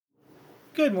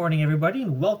Good morning, everybody,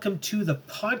 and welcome to the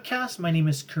podcast. My name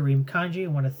is Kareem Kanji. I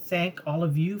want to thank all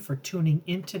of you for tuning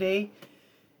in today.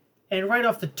 And right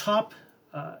off the top,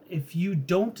 if you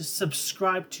don't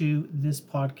subscribe to this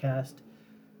podcast,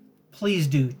 please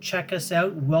do check us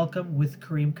out. Welcome with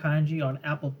Kareem Kanji on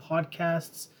Apple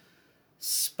Podcasts,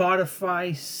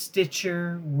 Spotify,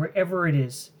 Stitcher, wherever it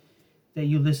is that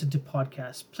you listen to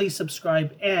podcasts. Please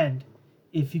subscribe, and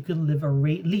if you could leave a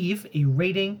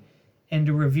rating and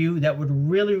a review, that would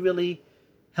really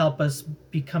help us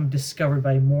become discovered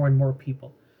by more and more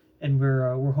people. And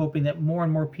we're hoping that more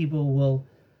and more people will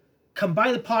come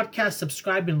by the podcast,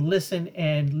 subscribe, and listen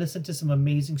to some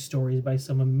amazing stories by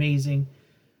some amazing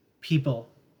people.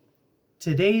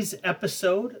 Today's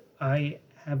episode, I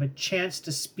have a chance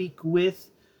to speak with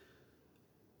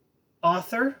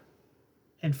author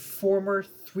and former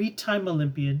 3-time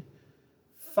Olympian,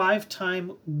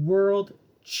 5-time world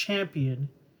champion,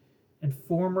 and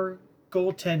former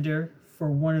goaltender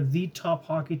for one of the top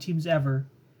hockey teams ever,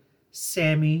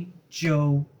 Sami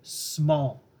Jo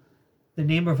Small. The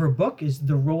name of her book is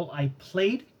The Role I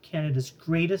Played, Canada's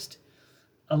Greatest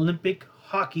Olympic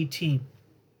Hockey Team.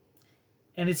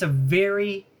 And it's a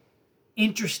very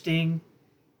interesting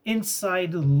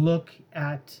inside look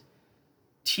at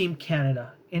Team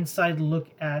Canada, inside look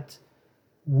at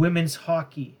women's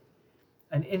hockey,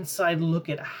 an inside look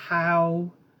at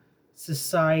how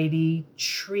society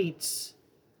treats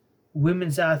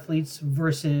women's athletes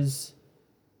versus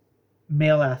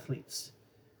male athletes.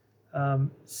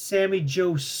 Sami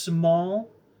Jo Small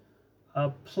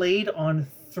played on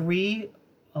 3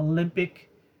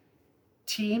 Olympic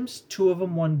teams. 2 of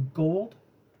them won gold.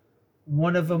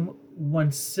 1 of them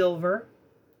won silver.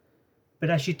 But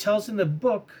as she tells in the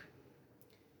book,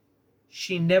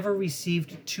 she never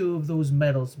received 2 of those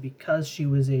medals because she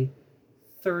was a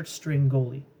third-string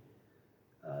goalie.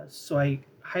 So I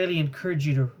highly encourage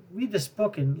you to read this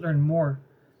book and learn more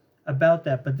about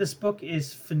that. But this book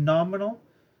is phenomenal.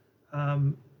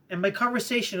 And my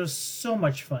conversation was so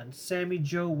much fun. Sami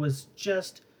Jo was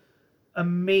just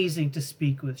amazing to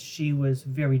speak with. She was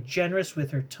very generous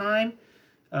with her time,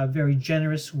 very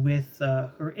generous with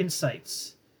her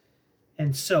insights.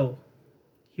 And so,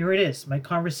 here it is, my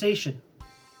conversation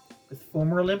with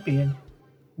former Olympian,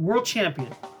 world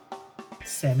champion,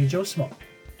 Sami Jo Small.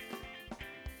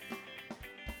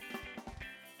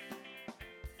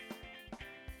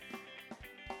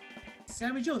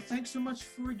 Sami Jo, thanks so much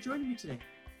for joining me today.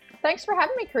 Thanks for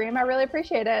having me, Kareem. I really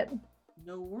appreciate it.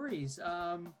 No worries.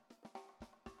 So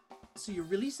you're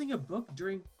releasing a book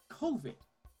during COVID.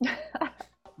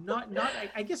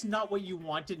 I guess not what you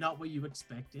wanted, not what you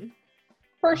expected.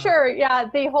 For sure. Yeah.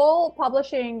 The whole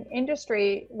publishing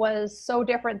industry was so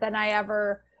different than I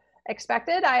ever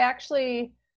expected. I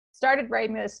actually started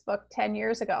writing this book 10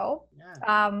 years ago.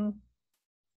 Yeah.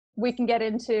 We can get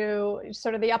into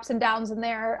sort of the ups and downs in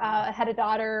there. I had a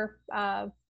daughter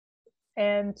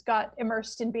and got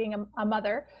immersed in being a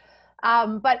mother.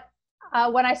 But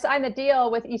when I signed the deal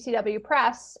with ECW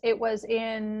Press, it was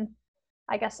in,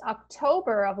 I guess,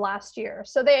 October of last year.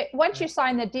 So once you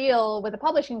sign the deal with a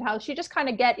publishing house, you just kind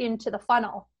of get into the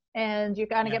funnel and you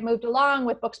kind of get moved along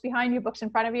with books behind you, books in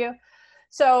front of you.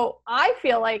 So I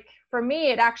feel like for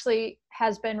me, it actually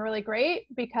has been really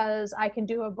great because I can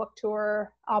do a book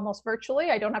tour almost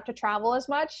virtually. I don't have to travel as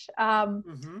much.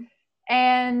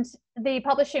 And the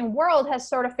publishing world has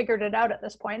sort of figured it out at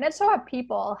this point. And so have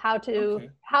people, how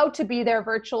to be there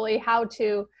virtually, how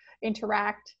to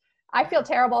interact. I feel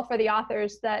terrible for the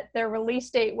authors that their release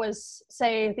date was,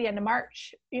 say, the end of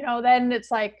March. Then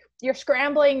it's like you're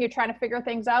scrambling, you're trying to figure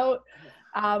things out.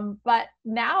 But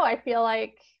now I feel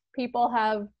like people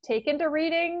have taken to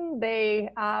reading. They,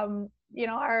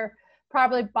 are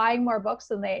probably buying more books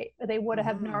than they would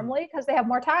have normally because they have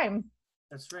more time.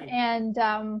 That's right. And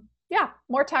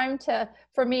more time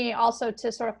for me also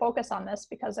to sort of focus on this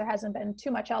because there hasn't been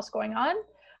too much else going on.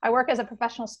 I work as a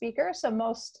professional speaker, so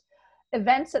most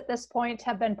events at this point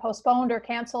have been postponed or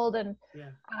canceled, and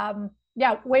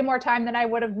way more time than I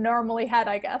would have normally had,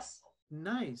 I guess.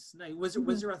 Nice.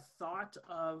 Was there a thought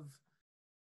of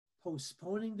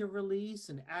postponing the release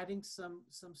and adding some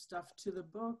stuff to the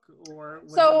book, or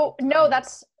no,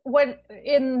 that's when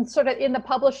in the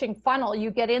publishing funnel you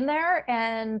get in there,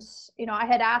 and I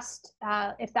had asked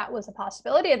if that was a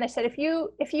possibility, and they said if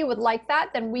you would like that,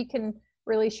 then we can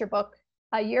release your book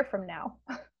a year from now.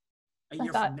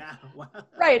 From now. Wow.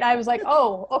 Right. I was like,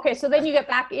 oh, okay. So then you get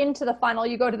back into the funnel,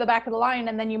 you go to the back of the line,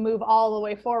 and then you move all the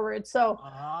way forward. So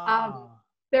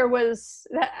there was,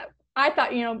 I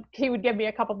thought, he would give me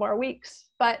a couple more weeks,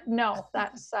 but no,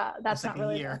 that's not like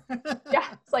really. a year. Yeah.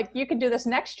 It's like, you can do this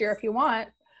next year if you want.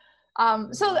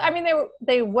 So I mean,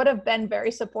 they would have been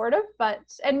very supportive,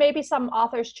 and maybe some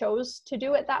authors chose to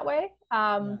do it that way.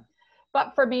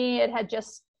 But for me, it had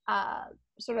just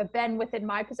sort of been within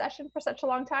my possession for such a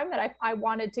long time that I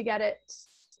wanted to get it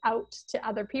out to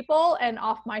other people and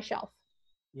off my shelf.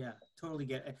 Yeah, totally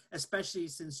get it. Especially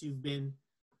since you've been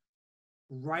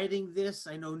writing this,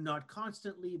 I know not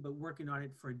constantly, but working on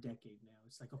it for a decade now.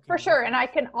 It's like, okay. For sure. And I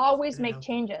can always make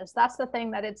changes. That's the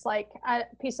thing, that it's like a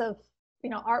piece of,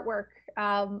 artwork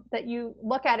that you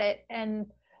look at it and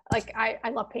like, I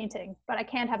love painting, but I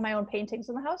can't have my own paintings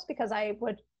in the house because I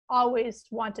would always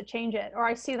want to change it, or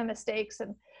I see the mistakes.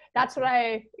 And that's what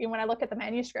when I look at the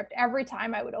manuscript, every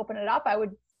time I would open it up, I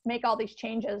would make all these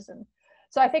changes. And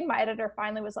so I think my editor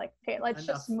finally was like, okay, let's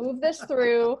just move this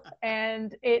through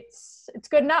and it's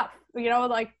good enough.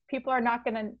 Like people are not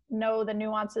going to know the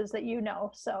nuances that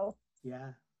So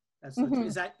yeah, that's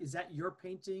is that your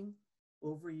painting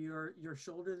over your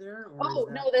shoulder there?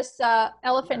 Or no, this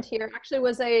elephant here actually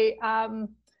was a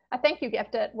thank you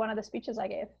gift at one of the speeches I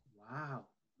gave. Wow.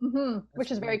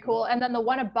 Which is very cool. And then the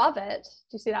one above it,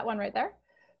 do you see that one right there?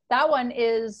 That one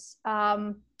is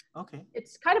okay.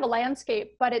 It's kind of a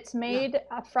landscape, but it's made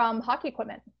from hockey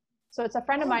equipment. So it's a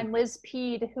friend of mine, Liz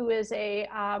Peed, who is a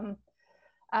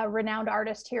renowned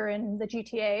artist here in the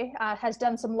GTA, has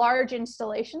done some large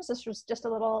installations. This was just a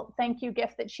little thank you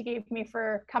gift that she gave me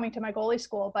for coming to my goalie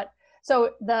school. But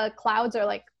so the clouds are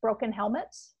like broken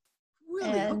helmets.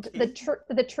 Really? And okay.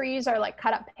 the trees are like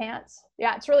cut up pants.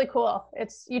 Yeah, it's really cool.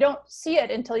 You don't see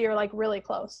it until you're like really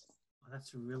close. Oh,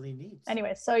 that's really neat.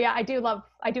 Anyway, so yeah, I do love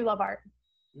art.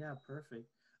 Yeah, perfect.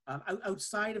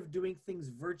 Outside of doing things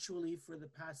virtually for the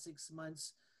past 6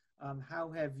 months, how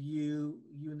have you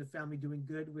and the family doing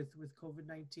good with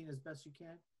COVID-19 as best you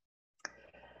can?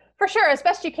 For sure, as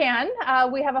best you can.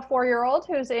 We have a 4-year-old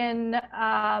who's in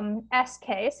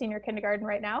SK, senior kindergarten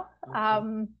right now.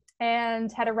 Okay.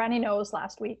 And had a runny nose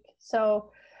last week.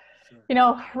 So,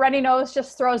 runny nose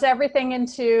just throws everything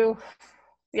into,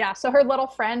 so her little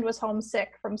friend was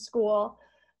homesick from school.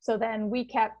 So then we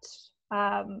kept,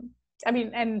 and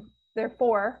they're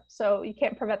 4, so you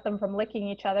can't prevent them from licking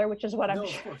each other, which is what I'm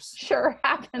sure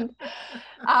happened.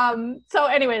 So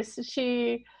anyways,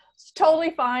 she's totally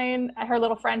fine. Her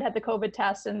little friend had the COVID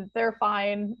test and they're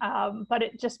fine. But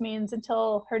it just means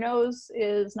until her nose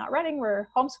is not running, we're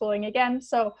homeschooling again.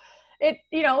 So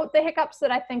the hiccups that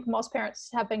I think most parents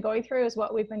have been going through is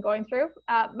what we've been going through.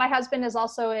 My husband is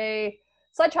also a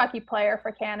sledge hockey player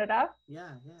for Canada.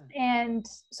 Yeah. And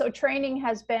so training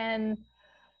has been,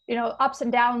 ups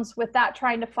and downs with that,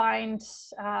 trying to find,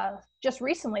 just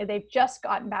recently, they've just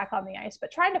gotten back on the ice,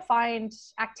 but trying to find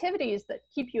activities that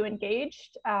keep you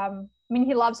engaged.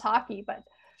 He loves hockey, but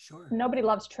nobody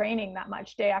loves training that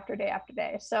much day after day after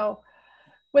day. So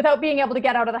without being able to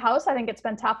get out of the house, I think it's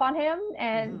been tough on him.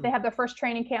 And they have their first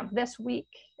training camp this week,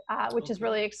 which is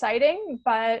really exciting.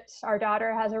 But our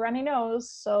daughter has a runny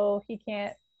nose, so he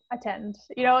can't attend.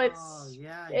 You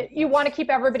want to keep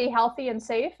everybody healthy and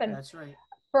safe. And that's right.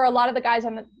 For a lot of the guys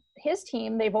on his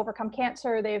team, they've overcome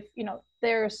cancer.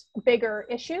 There's bigger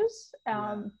issues.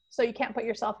 So you can't put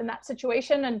yourself in that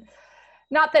situation. And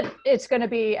not that it's going to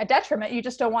be a detriment. You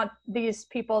just don't want these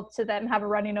people to then have a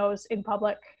runny nose in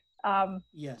public.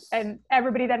 Yes. And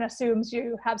everybody then assumes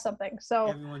you have something. So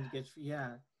everyone gets,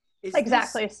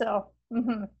 exactly.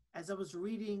 As I was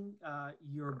reading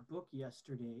your book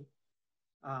yesterday,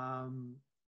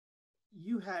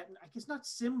 you had, I guess not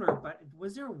similar, but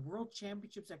was there a world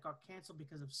championships that got canceled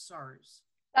because of SARS?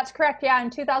 That's correct. Yeah. In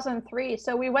 2003.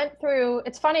 So we went through,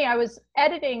 it's funny, I was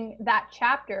editing that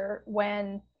chapter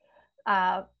when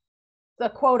the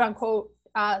quote unquote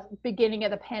beginning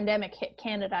of the pandemic hit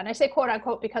Canada. And I say quote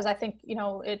unquote because I think,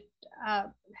 it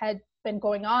had been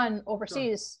going on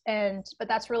overseas, but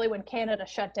that's really when Canada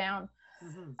shut down.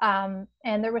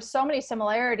 And there were so many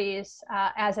similarities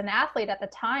as an athlete at the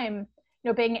time,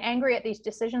 being angry at these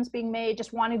decisions being made,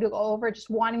 just wanting to go over,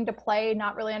 just wanting to play,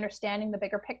 not really understanding the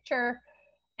bigger picture.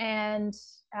 And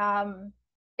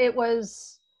it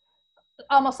was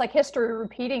almost like history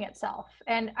repeating itself.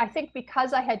 And I think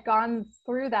because I had gone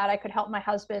through that, I could help my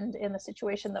husband in the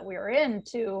situation that we were in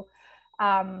to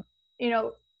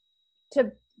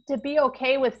be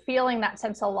okay with feeling that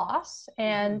sense of loss.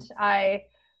 And I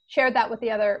shared that with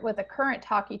the current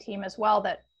hockey team as well,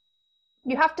 that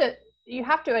you have to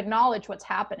acknowledge what's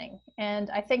happening.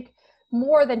 And I think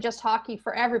more than just hockey,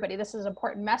 for everybody, this is an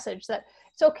important message, that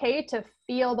it's okay to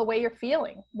feel the way you're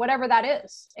feeling, whatever that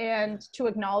is, and to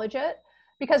acknowledge it,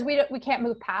 because we can't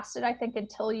move past it, I think,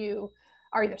 until you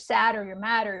are either sad or you're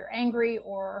mad or you're angry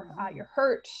or you're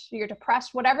hurt, you're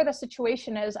depressed, whatever the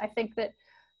situation is. I think that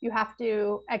You have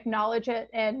to acknowledge it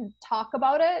and talk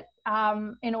about it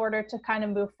in order to kind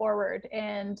of move forward.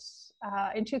 And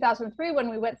in 2003, when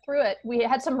we went through it, we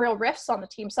had some real rifts on the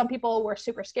team. Some people were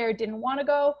super scared, didn't want to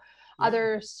go. Yeah.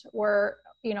 Others were,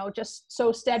 just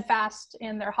so steadfast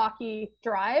in their hockey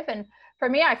drive. And for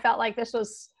me, I felt like this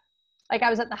was like I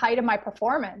was at the height of my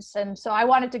performance. And so I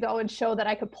wanted to go and show that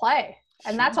I could play.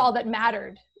 And that's all that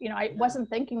mattered. I wasn't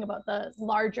thinking about the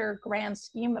larger grand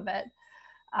scheme of it.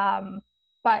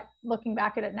 But looking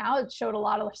back at it now, it showed a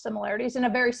lot of similarities in a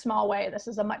very small way. This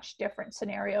is a much different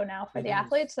scenario now for the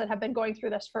athletes that have been going through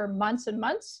this for months and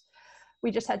months. We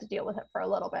just had to deal with it for a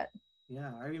little bit.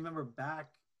 Yeah, I remember back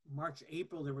March,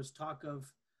 April, there was talk of,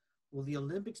 will the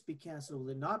Olympics be canceled? Will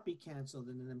it not be canceled?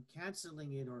 And then them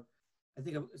canceling it, or I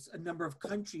think a number of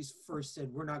countries first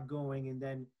said, we're not going. And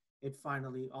then it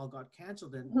finally all got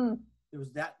canceled. And there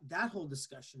was that whole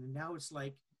discussion. And now it's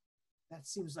like, that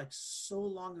seems like so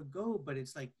long ago, but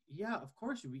it's like, yeah, of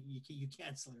course you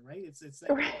cancel it, right? It's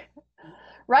like,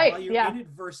 right. While you're in it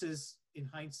versus in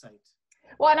hindsight.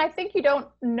 Well, and I think you don't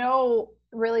know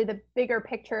really the bigger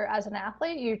picture as an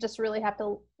athlete. You just really have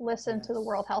to listen to the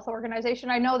World Health Organization.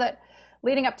 I know that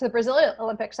leading up to the Brazil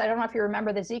Olympics, I don't know if you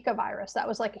remember the Zika virus. That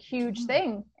was like a huge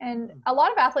thing. And a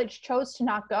lot of athletes chose to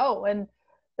not go. And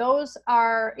those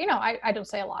are, I don't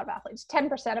say a lot of athletes,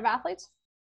 10% of athletes.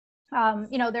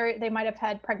 They might have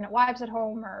had pregnant wives at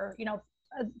home or,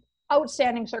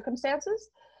 outstanding circumstances.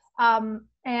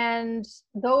 And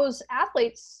those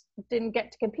athletes didn't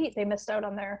get to compete. They missed out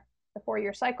on the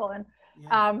 4-year cycle. And,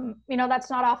 that's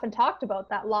not often talked about,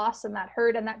 that loss and that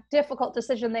hurt and that difficult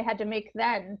decision they had to make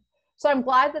then. So I'm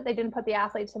glad that they didn't put the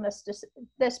athletes in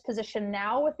this position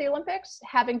now with the Olympics,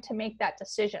 having to make that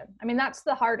decision. I mean, that's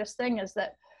the hardest thing is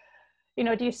that,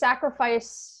 do you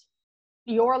sacrifice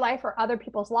your life or other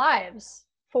people's lives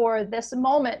for this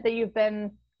moment that you've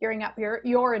been gearing up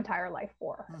your entire life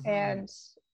for? And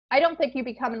I don't think you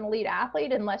become an elite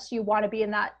athlete unless you want to be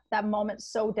in that moment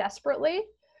so desperately.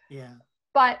 Yeah.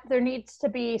 But there needs to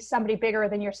be somebody bigger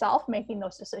than yourself making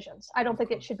those decisions. I don't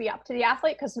think it should be up to the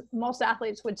athlete, because most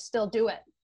athletes would still do it.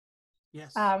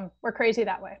 Yes. We're crazy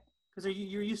that way. Because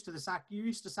you're used to you're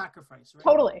used to sacrifice, right?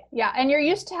 Totally. Yeah. And you're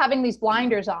used to having these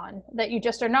blinders on, that you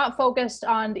just are not focused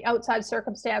on the outside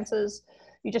circumstances.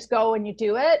 You just go and you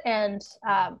do it. And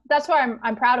that's why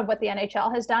I'm proud of what the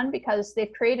NHL has done, because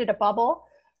they've created a bubble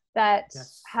that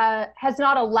has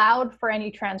not allowed for any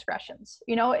transgressions.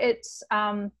 It's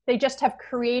they just have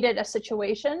created a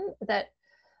situation that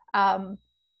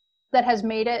has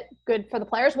made it good for the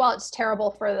players. While it's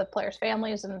terrible for the players'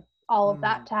 families and all of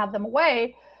that to have them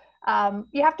away,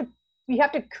 you have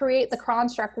to create the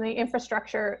construct and the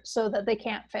infrastructure so that they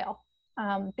can't fail,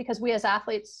 because we as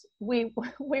athletes, we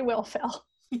will fail.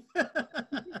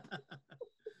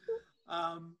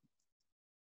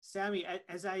 Sammy,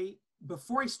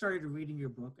 before I started reading your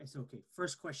book, I said, okay,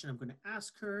 first question I'm going to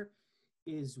ask her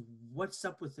is, what's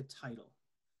up with the title?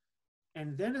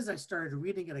 And then as I started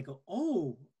reading it, I go,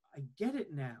 oh, I get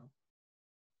it now.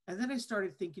 And then I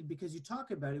started thinking, because you talk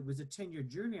about it was a 10-year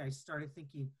journey, I started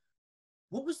thinking,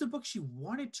 what was the book she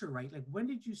wanted to write? Like, when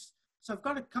did you? So I've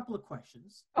got a couple of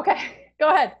questions. Okay, go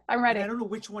ahead. I'm ready. And I don't know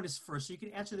which one is first, so you can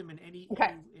answer them in any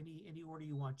order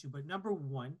you want to. But number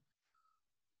one,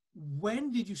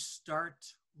 when did you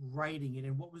start writing it,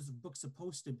 and what was the book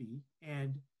supposed to be?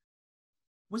 And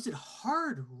was it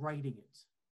hard writing it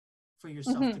for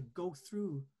yourself to go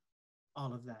through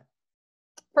all of that?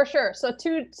 For sure. So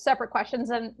 2 separate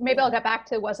questions, and maybe I'll get back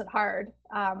to, was it hard?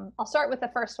 I'll start with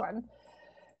the first one.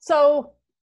 So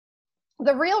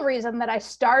the real reason that I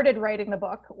started writing the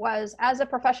book was, as a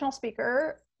professional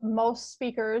speaker, most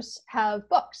speakers have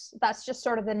books. That's just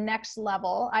sort of the next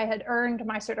level. I had earned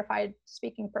my certified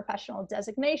speaking professional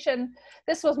designation.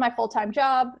 This was my full-time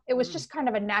job. It was just kind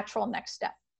of a natural next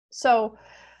step. So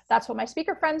that's what my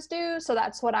speaker friends do. So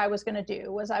that's what I was going to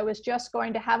do. I was just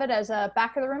going to have it as a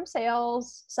back of the room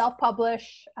sales,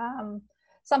 self-publish,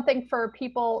 something for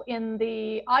people in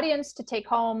the audience to take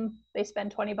home. They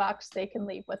spend $20, they can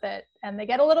leave with it, and they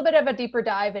get a little bit of a deeper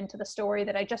dive into the story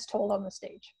that I just told on the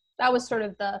stage. That was sort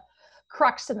of the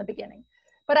crux in the beginning.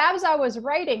 But as I was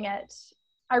writing it,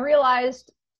 I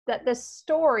realized that this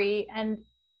story, and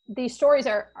these stories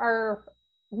are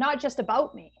not just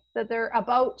about me, that they're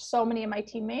about so many of my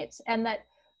teammates, and that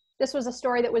this was a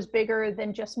story that was bigger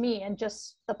than just me and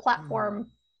just the platform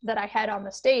that I had on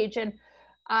the stage. And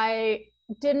I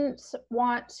didn't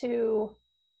want to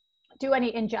do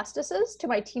any injustices to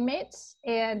my teammates.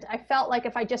 And I felt like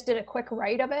if I just did a quick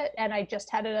write of it and I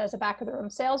just had it as a back of the room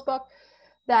sales book,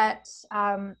 that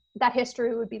that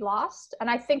history would be lost. And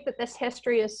I think that this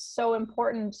history is so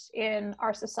important in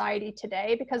our society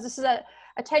today, because this is a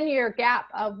 10-year gap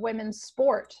of women's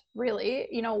sport, really.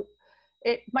 You know,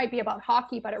 it might be about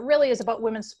hockey, but it really is about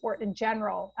women's sport in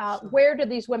general. Sure. Where did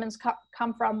these women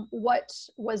come from? What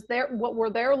were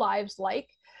their lives like?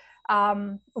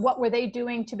 What were they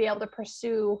doing to be able to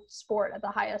pursue sport at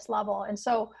the highest level? And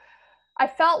so I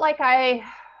felt like I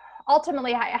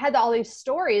had all these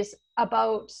stories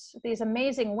about these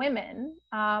amazing women.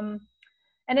 And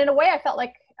in a way, I felt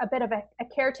like a bit of a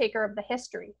caretaker of the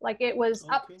history. Like it was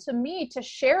up to me to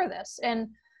share this. And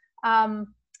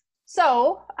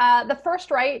so the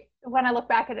first write, when I look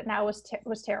back at it now,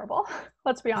 was terrible.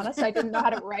 Let's be honest. I didn't know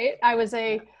how to write. I was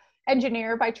a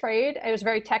engineer by trade. It was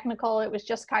very technical. It was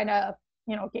just kind of,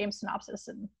 you know, game synopsis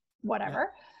and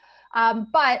whatever.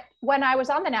 But when I was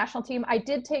on the national team, I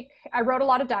wrote a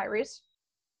lot of diaries.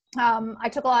 I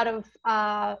took a lot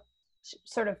of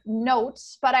sort of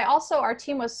notes, but our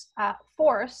team was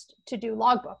forced to do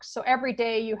logbooks. So every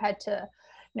day you had to,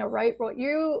 you know, write what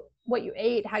you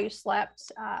ate, how you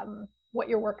slept, what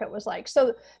your workout was like.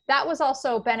 So that was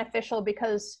also beneficial,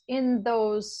 because in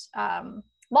those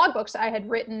logbooks I had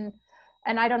written,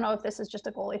 and I don't know if this is just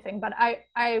a goalie thing, but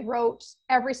I wrote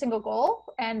every single goal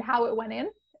and how it went in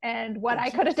and what I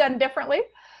could have done differently.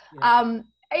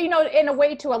 You know, in a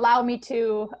way to allow me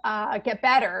to get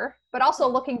better, but also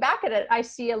looking back at it, I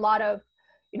see a lot of,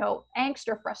 you know, angst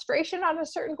or frustration on a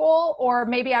certain goal, or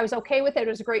maybe I was okay with it. It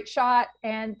was a great shot.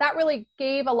 And that really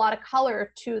gave a lot of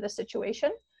color to the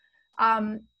situation.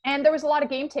 And there was a lot of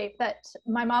game tape that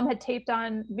my mom had taped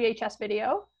on VHS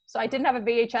video. So I didn't have a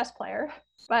VHS player,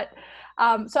 but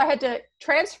so I had to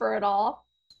transfer it all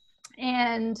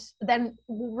and then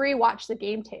rewatch the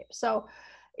game tape. So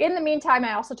in the meantime,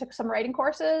 I also took some writing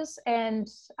courses and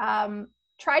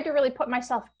tried to really put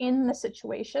myself in the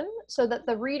situation so that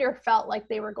the reader felt like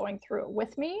they were going through it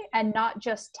with me and not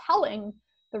just telling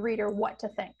the reader what to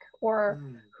think or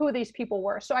who these people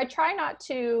were. So I try not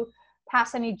to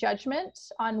pass any judgment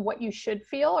on what you should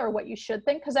feel or what you should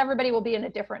think, because everybody will be in a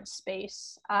different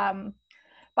space.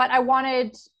 But I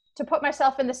wanted to put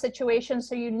myself in the situation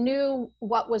so you knew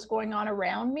what was going on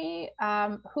around me,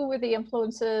 who were the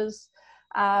influences,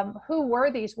 who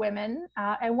were these women,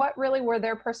 and what really were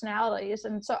their personalities.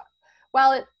 And so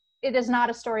while it is not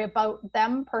a story about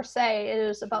them per se, it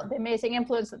is about the amazing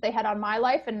influence that they had on my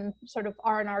life and sort of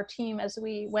on our team as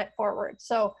we went forward.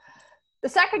 So the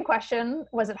second question,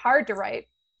 was it hard to write?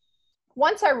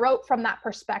 Once I wrote from that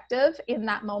perspective in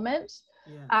that moment,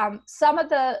 some of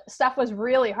the stuff was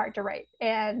really hard to write.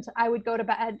 And I would go to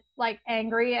bed like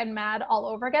angry and mad all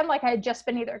over again. Like I had just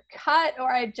been either cut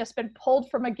or I had just been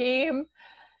pulled from a game.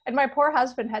 And my poor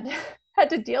husband had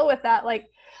to deal with that. Like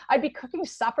I'd be cooking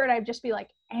supper and I'd just be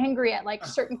like angry at like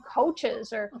certain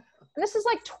coaches and this is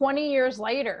like 20 years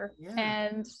later.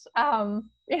 And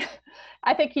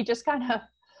I think he just kind of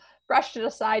brushed it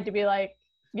aside to be like,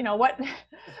 you know, what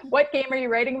game are you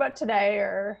writing about today?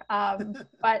 Or,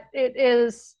 but it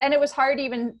is, and it was hard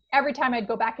even every time I'd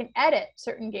go back and edit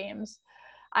certain games,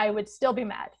 I would still be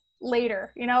mad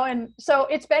later, you know? And so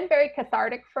it's been very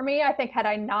cathartic for me. I think had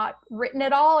I not written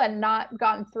it all and not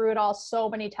gotten through it all so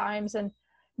many times, and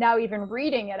now even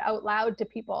reading it out loud to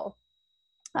people,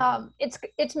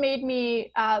 it's made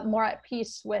me more at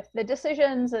peace with the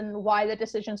decisions and why the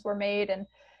decisions were made,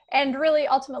 and really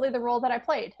ultimately the role that I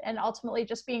played, and ultimately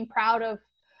just being proud of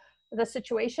the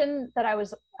situation that I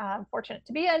was fortunate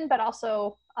to be in, but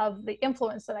also of the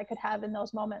influence that I could have in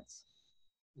those moments.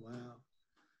 Wow.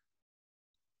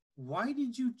 Why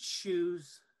did you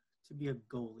choose to be a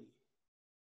goalie?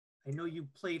 I know you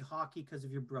played hockey because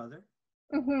of your brother,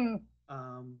 but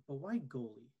why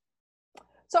goalie?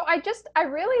 So I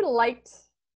really liked,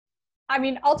 I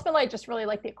mean, ultimately, I just really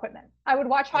like the equipment. I would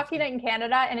watch Hockey Night in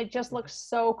Canada, and it just looks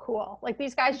so cool. Like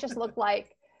these guys just look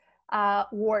like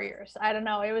warriors. I don't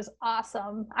know. It was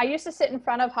awesome. I used to sit in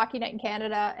front of Hockey Night in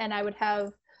Canada, and I would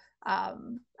have,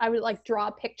 I would like draw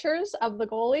pictures of the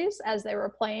goalies as they were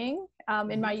playing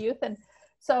in my youth. And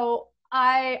so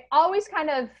I always kind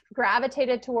of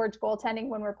gravitated towards goaltending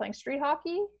when we were playing street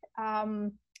hockey.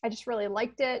 I just really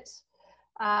liked it.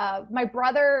 My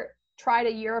brother tried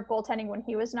a year of goaltending when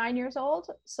he was 9 years old.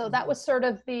 So that was sort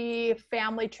of the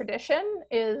family tradition,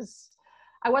 is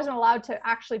I wasn't allowed to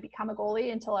actually become a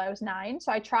goalie until I was 9.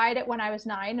 So I tried it when I was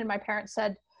 9, and my parents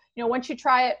said, you know, once you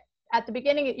try it at the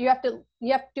beginning, you have to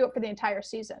do it for the entire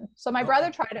season. So my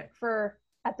brother tried it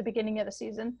at the beginning of the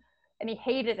season, and he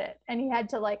hated it, and he had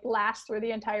to like last through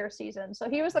the entire season. So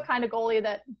he was the kind of goalie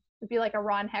that would be like a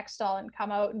Ron Hextall and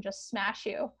come out and just smash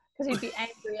you because he'd be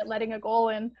angry at letting a goal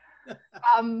in.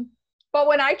 But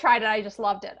when I tried it, I just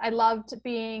loved it. I loved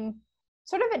being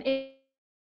sort of an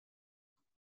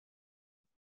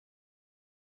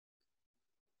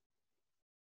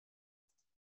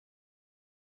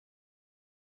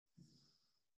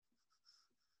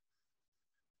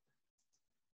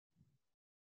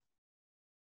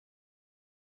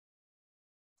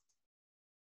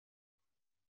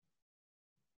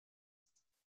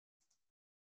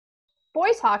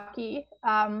boys hockey.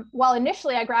 While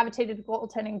initially I gravitated to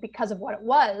goaltending because of what it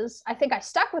was, I think I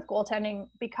stuck with goaltending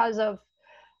because of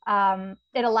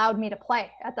it allowed me to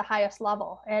play at the highest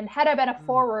level. And had I been a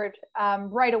forward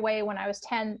right away when I was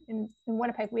 10 in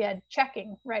Winnipeg, we had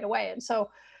checking right away. And so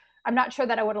I'm not sure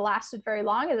that I would have lasted very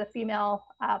long as a female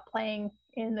playing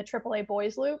in the AAA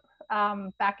boys loop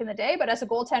back in the day. But as a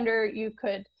goaltender, you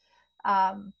could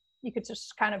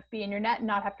just kind of be in your net and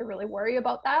not have to really worry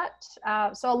about that.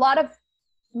 So a lot of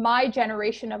my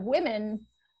generation of women,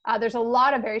 there's a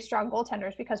lot of very strong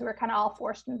goaltenders because we were kind of all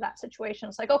forced into that situation.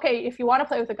 It's like, okay, if you want to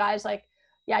play with the guys, like,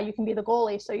 yeah, you can be the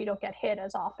goalie so you don't get hit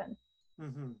as often.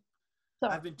 Mm-hmm. So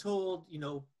I've been told,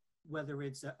 whether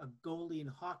it's a goalie in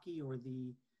hockey or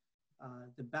the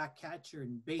back catcher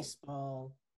in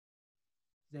baseball,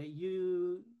 that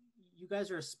you guys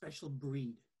are a special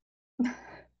breed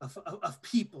of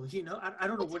people. I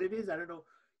don't know what it is. I don't know.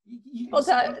 A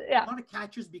lot of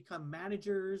catchers become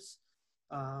managers.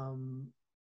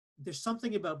 There's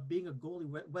something about being a goalie,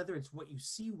 whether it's what you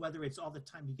see, whether it's all the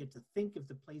time you get to think of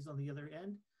the plays on the other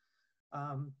end.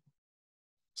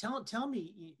 Tell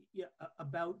me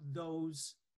about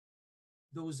those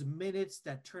minutes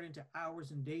that turn into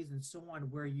hours and days and so on,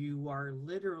 where you are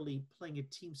literally playing a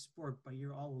team sport, but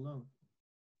you're all alone.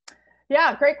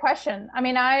 Yeah, great question. I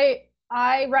mean, I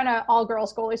run an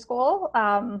all-girls goalie school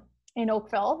in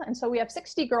Oakville, and so we have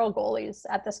 60 girl goalies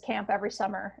at this camp every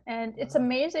summer, and it's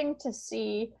amazing to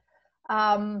see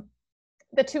the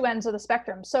two ends of the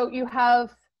spectrum. So you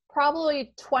have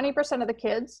probably 20% of the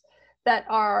kids that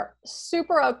are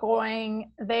super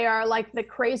outgoing. They are like the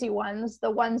crazy ones,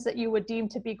 the ones that you would deem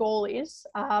to be goalies,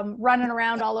 running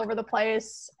around all over the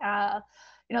place.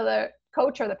 The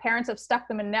coach or the parents have stuck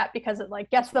them in net because it like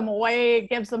gets them away,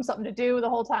 gives them something to do the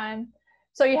whole time.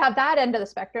 So you have that end of the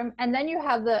spectrum. And then you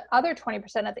have the other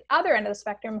 20% at the other end of the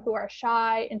spectrum who are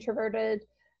shy, introverted,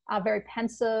 very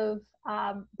pensive.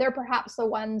 They're perhaps the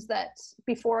ones that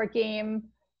before a game,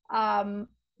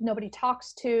 nobody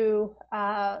talks to.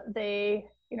 They,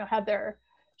 have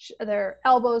their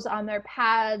elbows on their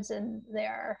pads and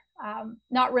they're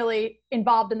not really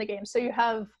involved in the game. So you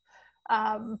have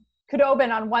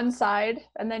Khudobin on one side,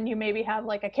 and then you maybe have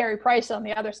like a Carey Price on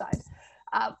the other side.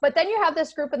 But then you have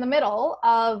this group in the middle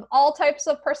of all types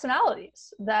of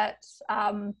personalities that,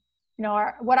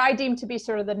 are what I deem to be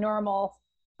sort of the normal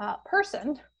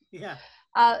person. Yeah.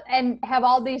 And have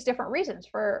all these different reasons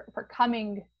for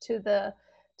coming to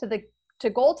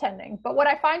goaltending. But what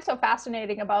I find so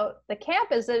fascinating about the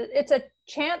camp is that it's a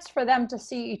chance for them to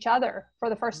see each other for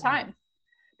the first time.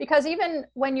 Because even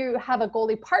when you have a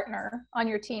goalie partner on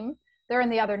your team, they're in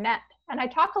the other net. And I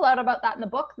talk a lot about that in the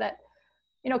book that,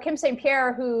 Kim St.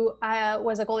 Pierre, who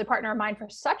was a goalie partner of mine for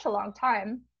such a long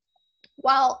time,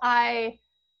 while I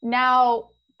now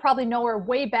probably know her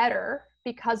way better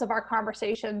because of our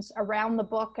conversations around the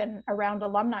book and around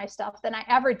alumni stuff than I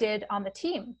ever did on the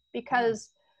team. Because,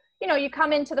 you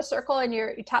come into the circle and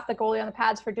you tap the goalie on the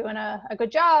pads for doing a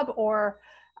good job, or,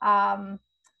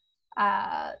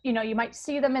 you might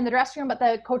see them in the dressing room, but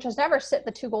the coaches never sit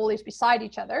the two goalies beside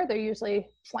each other. They're usually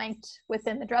flanked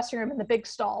within the dressing room in the big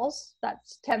stalls. That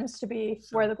tends to be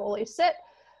where the goalies sit.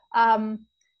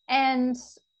 And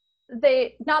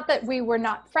not that we were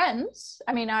not friends.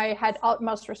 I mean, I had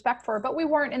utmost respect for her, but we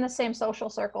weren't in the same social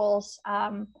circles.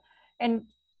 And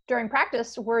during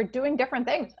practice, we're doing different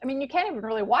things. I mean, you can't even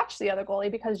really watch the other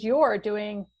goalie because you're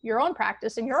doing your own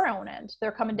practice in your own end.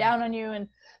 They're coming down on you. And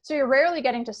so you're rarely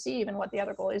getting to see even what the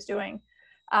other goalie is doing.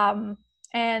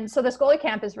 And so this goalie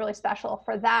camp is really special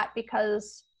for that,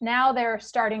 because now they're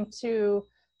starting to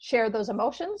share those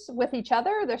emotions with each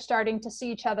other. They're starting to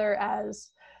see each other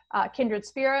as kindred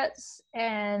spirits.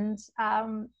 And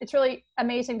it's really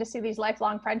amazing to see these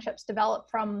lifelong friendships develop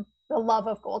from the love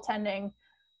of goaltending.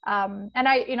 And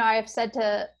I have said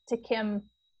to Kim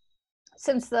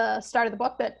since the start of the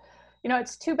book that,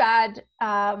 it's too bad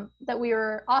that we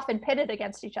were often pitted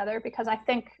against each other, because I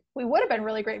think we would have been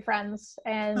really great friends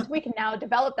and we can now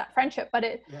develop that friendship. But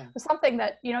it was something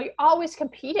that, you're always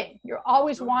competing. You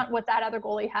always want what that other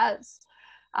goalie has.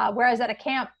 Whereas at a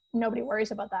camp, nobody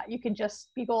worries about that. You can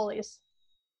just be goalies.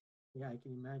 Yeah, I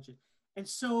can imagine. And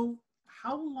so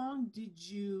how long did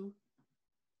you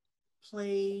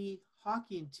play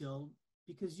hockey until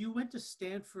because you went to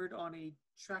Stanford on a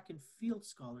track and field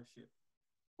scholarship.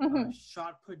 Mm-hmm.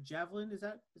 Shot put, javelin, is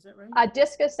that right?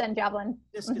 Discus and javelin.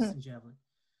 Discus Mm-hmm. and javelin.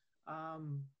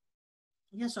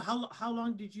 Yeah. So how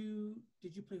long did you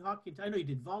play hockey? I know you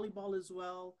did volleyball as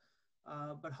well,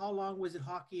 but how long was it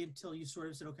hockey until you sort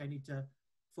of said, okay, I need to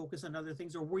focus on other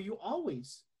things, or were you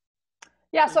always?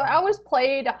 Yeah, so I always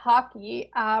played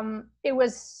hockey. It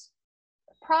was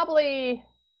probably,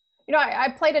 I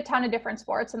played a ton of different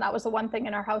sports, and that was the one thing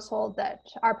in our household that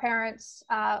our parents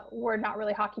were not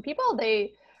really hockey people.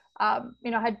 They,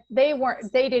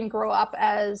 they didn't grow up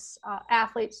as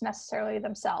athletes necessarily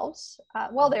themselves.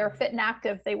 While they were fit and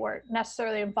active, they weren't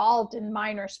necessarily involved in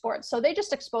minor sports. So they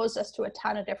just exposed us to a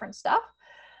ton of different stuff.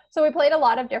 So we played a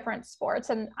lot of different sports,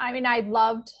 and I mean, I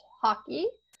loved hockey.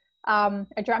 I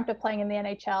dreamt of playing in the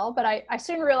NHL, but I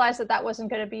soon realized that that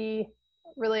wasn't going to be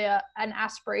really an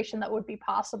aspiration that would be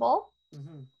possible.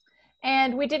 Mm-hmm.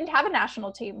 And we didn't have a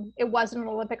national team. It wasn't an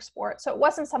Olympic sport. So it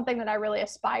wasn't something that I really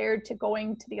aspired to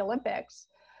going to the Olympics.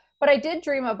 But I did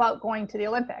dream about going to the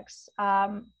Olympics.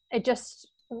 It just,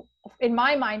 in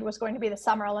my mind, was going to be the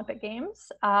Summer Olympic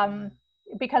Games.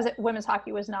 Because women's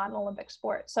hockey was not an Olympic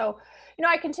sport. So,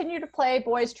 I continued to play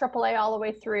boys AAA all the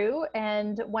way through.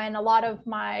 And when a lot of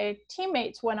my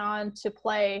teammates went on to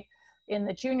play in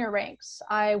the junior ranks,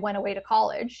 I went away to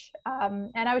college.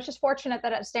 And I was just fortunate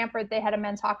that at Stanford, they had a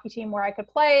men's hockey team where I could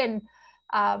play.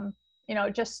 And,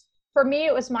 just for me,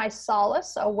 it was my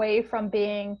solace away from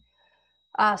being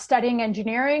studying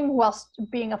engineering whilst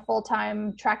being a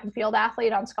full-time track and field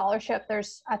athlete on scholarship.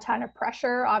 There's a ton of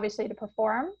pressure, obviously, to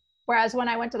perform. Whereas when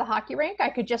I went to the hockey rink, I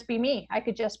could just be me. I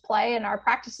could just play, and our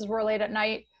practices were late at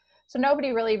night. So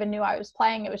nobody really even knew I was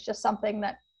playing. It was just something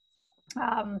that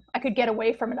I could get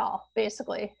away from it all,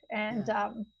 basically. And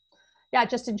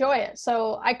just enjoy it.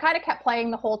 So I kind of kept playing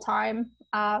the whole time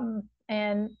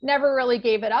and never really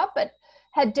gave it up, but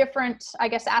had different, I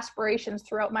guess, aspirations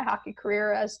throughout my hockey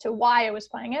career as to why I was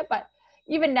playing it. But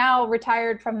even now,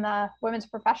 retired from the women's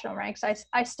professional ranks,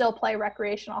 I still play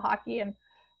recreational hockey, and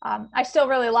I still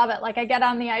really love it. Like, I get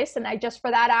on the ice and I just,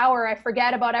 for that hour, I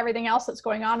forget about everything else that's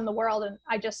going on in the world. And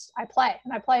I play,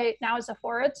 and I play now as a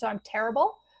forward. So I'm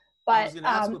terrible, but I was going to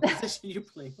ask what position you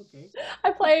play. Okay. I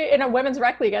play in a women's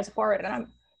rec league as a forward, and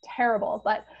I'm terrible,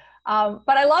 but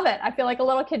I love it. I feel like a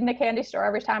little kid in a candy store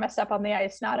every time I step on the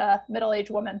ice, not a middle-aged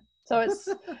woman. So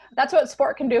that's what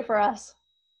sport can do for us.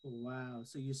 Wow.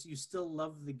 So you still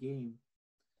love the game.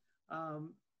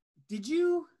 Did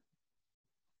you,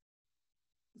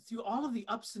 through all of the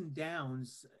ups and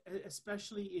downs,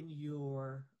 especially in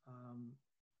your,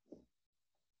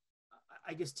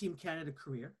 I guess, Team Canada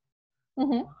career,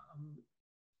 Mm-hmm.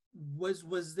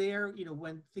 Was there,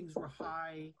 when things were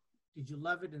high, did you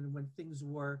love it? And when things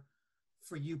were,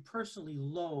 for you personally,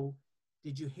 low,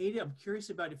 did you hate it? I'm curious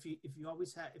about if you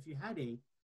had a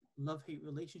love-hate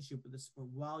relationship with the sport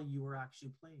while you were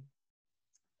actually playing.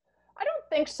 I don't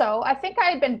think so. I think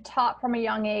I had been taught from a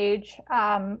young age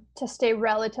to stay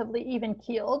relatively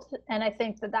even-keeled. And I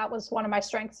think that was one of my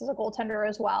strengths as a goaltender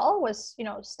as well, was,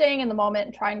 staying in the moment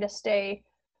and trying to stay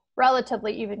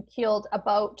relatively even-keeled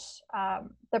about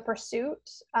the pursuit.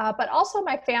 But also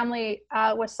my family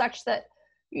was such that,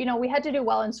 we had to do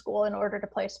well in school in order to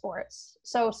play sports.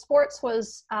 So sports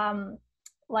was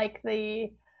like the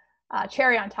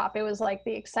cherry on top. It was like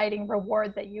the exciting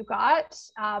reward that you got.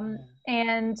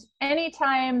 And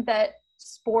anytime that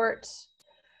sport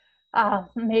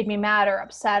made me mad or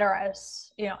upset, or I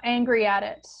was, angry at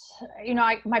it,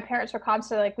 my parents were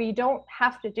constantly like, well, you don't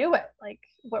have to do it. Like,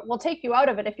 we'll take you out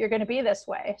of it if you're going to be this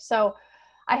way. So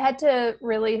I had to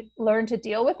really learn to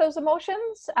deal with those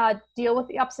emotions, deal with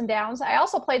the ups and downs. I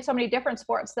also played so many different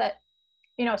sports that,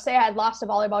 say I had lost a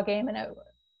volleyball game and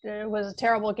it was a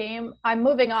terrible game, I'm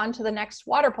moving on to the next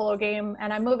water polo game,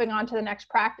 and I'm moving on to the next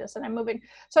practice, and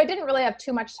so I didn't really have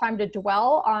too much time to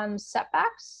dwell on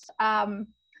setbacks.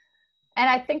 And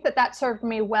I think that served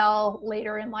me well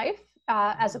later in life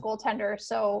as a goaltender.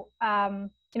 So,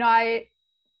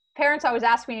 parents always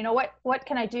ask me, what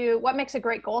can I do? What makes a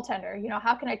great goaltender?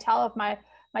 How can I tell if my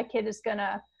kid is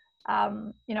gonna,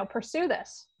 pursue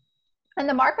this? And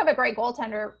the mark of a great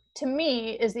goaltender, to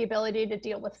me, is the ability to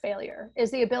deal with failure, is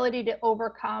the ability to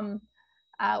overcome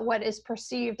what is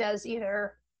perceived as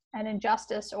either an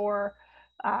injustice or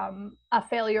a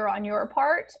failure on your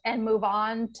part, and move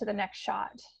on to the next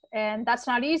shot. And that's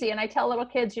not easy. And I tell little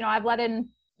kids, I've let in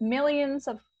millions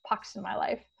of pucks in my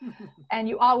life, and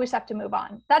you always have to move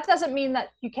on. That doesn't mean that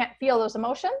you can't feel those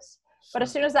emotions, but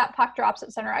as soon as that puck drops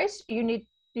at center ice, you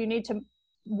need to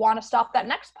want to stop that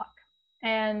next puck,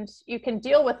 and you can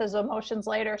deal with those emotions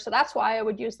later. So that's why I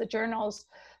would use the journals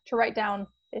to write down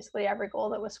basically every goal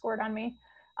that was scored on me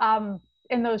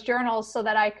in those journals, so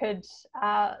that I could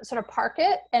sort of park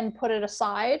it and put it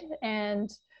aside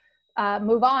and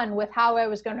move on with how I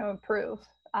was going to improve,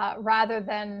 rather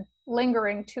than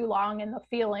lingering too long in the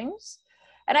feelings.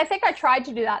 And I think I tried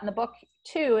to do that in the book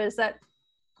too, is that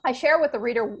I share with the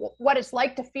reader what it's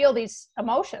like to feel these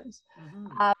emotions.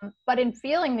 But in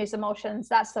feeling these emotions,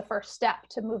 that's the first step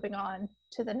to moving on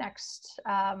to the next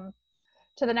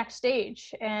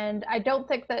stage. And I don't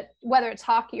think that, whether it's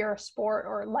hockey or sport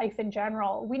or life in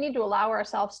general, we need to allow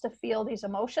ourselves to feel these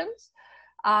emotions,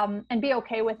 and be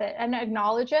okay with it and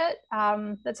acknowledge it.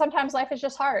 That sometimes life is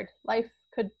just hard. Life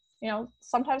could,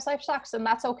 sometimes life sucks, and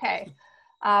that's okay.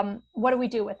 What do we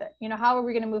do with it? How are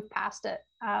we going to move past it?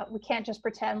 We can't just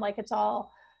pretend like it's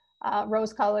all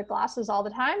rose-colored glasses all the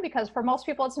time, because for most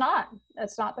people it's not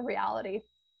the reality.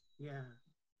 Yeah.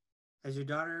 Has your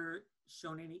daughter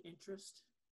shown any interest?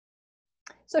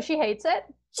 So she hates it.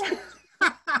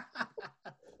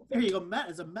 There you go.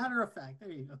 As a matter of fact,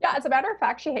 there you go. Yeah, as a matter of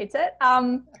fact, she hates it.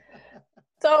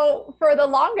 So for the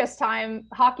longest time,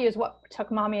 hockey is what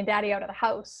took mommy and daddy out of the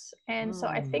house. And so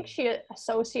I think she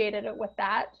associated it with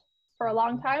that for a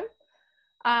long time.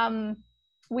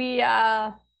 We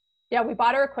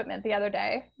bought her equipment the other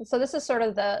day. So this is sort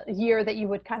of the year that you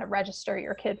would kind of register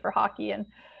your kid for hockey. And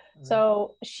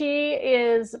so she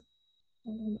is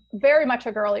very much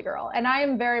a girly girl, and I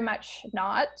am very much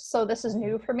not. So this is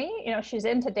new for me. She's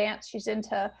into dance. She's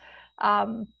into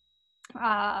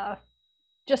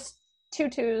just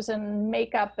tutus and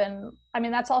makeup. And I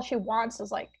mean, that's all she wants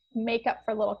is like makeup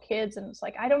for little kids. And it's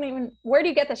like, where do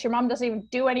you get this? Your mom doesn't even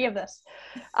do any of this.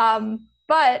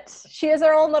 But she is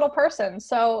her own little person.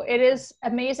 So it is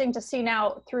amazing to see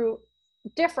now through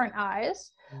different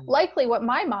eyes, likely what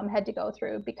my mom had to go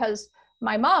through, because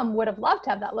my mom would have loved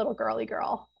to have that little girly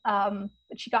girl. But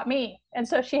she got me. And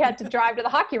so she had to drive to the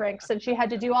hockey rinks, and she had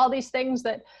to do all these things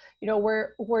that,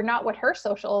 were not what her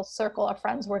social circle of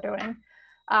friends were doing.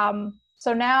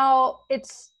 So now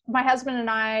it's my husband and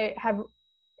I have,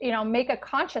 make a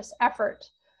conscious effort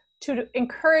to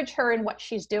encourage her in what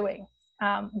she's doing,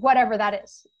 whatever that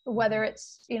is, whether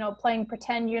it's, playing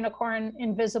pretend unicorn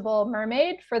invisible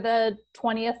mermaid for the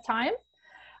 20th time.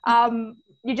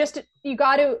 You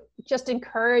got to just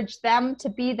encourage them to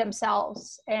be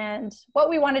themselves. And what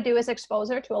we want to do is expose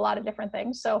her to a lot of different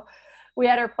things. So we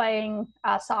had her playing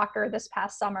soccer this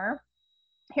past summer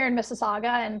here in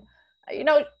Mississauga. And,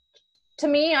 to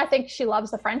me, I think she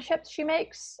loves the friendships she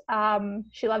makes.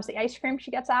 She loves the ice cream she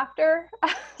gets after.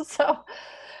 So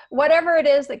whatever it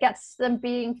is that gets them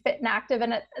being fit and active.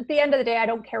 And at the end of the day, I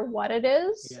don't care what it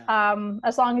is. Yeah.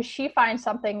 As long as she finds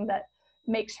something that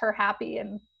makes her happy.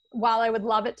 And while I would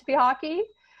love it to be hockey,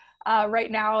 right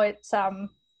now it's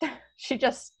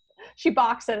she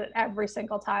balks at it every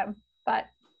single time. But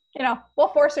we'll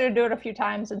force her to do it a few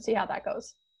times and see how that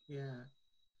goes. Yeah.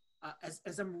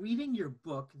 As I'm reading your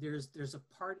book, there's a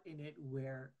part in it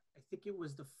where I think it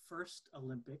was the first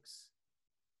Olympics.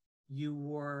 You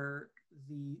were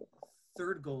the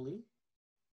third goalie.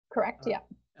 Correct. Yeah.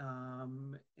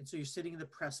 And so you're sitting in the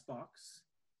press box,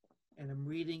 and I'm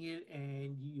reading it,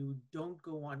 and you don't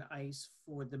go on ice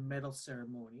for the medal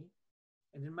ceremony.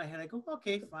 And in my head, I go,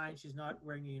 okay, fine. She's not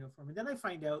wearing a uniform. And then I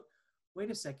find out, wait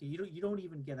a second, you don't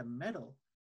even get a medal.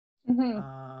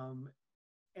 Mm-hmm.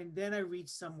 And then I read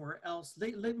somewhere else,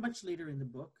 much later in the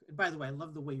book. And by the way, I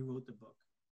love the way you wrote the book.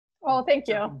 Oh, thank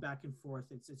you. Back and forth,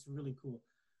 it's really cool.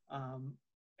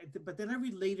 But then I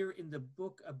read later in the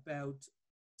book about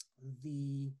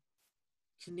the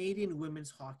Canadian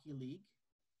Women's Hockey League,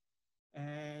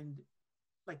 and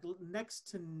like next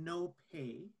to no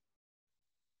pay.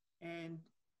 And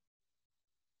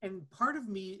part of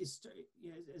me is,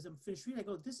 as I'm finished reading, I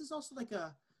go, this is also like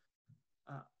a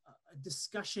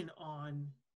discussion on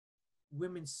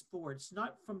women's sports,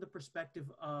 not from the perspective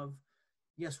of,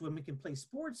 yes, women can play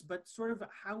sports, but sort of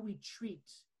how we treat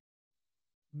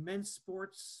men's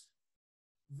sports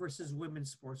versus women's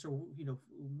sports, or,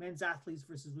 men's athletes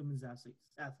versus women's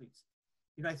athletes.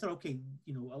 I thought, okay,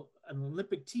 an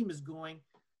Olympic team is going,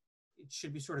 it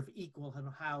should be sort of equal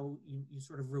on how you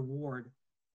sort of reward.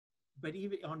 But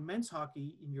even on men's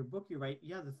hockey, in your book, you're right.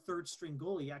 Yeah, the third string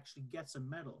goalie actually gets a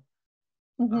medal.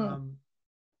 Mm-hmm.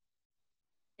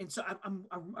 And so I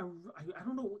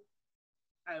don't know.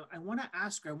 I want to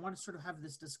ask her. I want to sort of have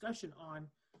this discussion on: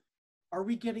 are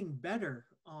we getting better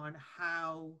on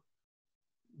how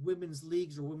women's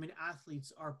leagues or women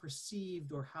athletes are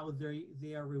perceived, or how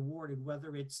they are rewarded?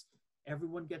 Whether it's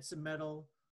everyone gets a medal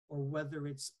or whether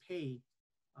it's pay.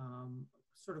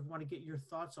 Sort of want to get your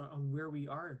thoughts on where we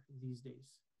are these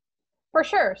days. For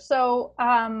sure. So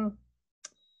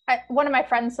I one of my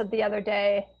friends said the other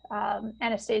day,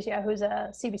 Anastasia, who's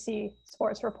a CBC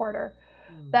sports reporter,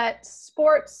 that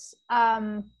sports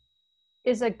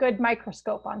is a good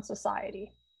microscope on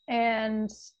society.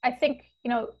 And I think,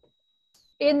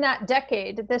 in that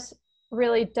decade, this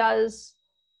really does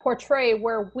portray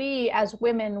where we as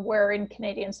women were in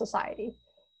Canadian society.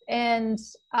 And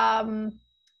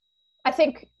I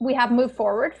think we have moved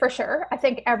forward for sure. I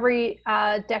think every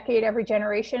decade, every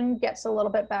generation gets a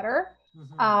little bit better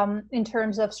in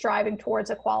terms of striving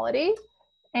towards equality.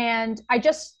 And I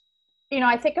just,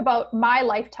 I think about my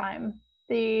lifetime,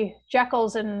 the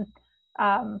Jekylls and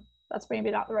that's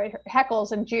maybe not the right,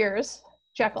 Heckles and Jeers.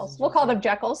 Jekylls. We'll call them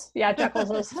Jekylls. Yeah,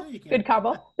 Jekylls is good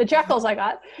combo. The Jekylls I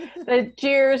got, the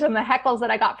Jeers and the Heckles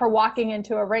that I got for walking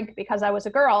into a rink because I was a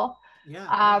girl.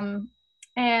 Yeah.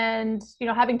 And,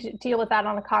 having to deal with that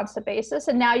on a constant basis.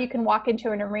 And now you can walk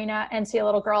into an arena and see a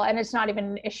little girl and it's not even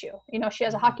an issue. She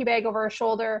has a hockey bag over her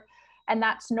shoulder and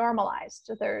that's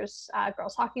normalized. There's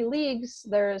girls hockey leagues.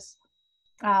 There's,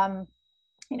 men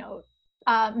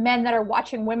that are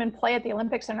watching women play at the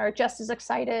Olympics and are just as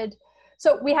excited.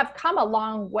 So we have come a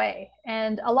long way.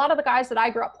 And a lot of the guys that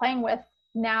I grew up playing with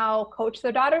now coach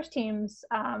their daughters' teams.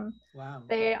 Wow.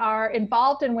 They are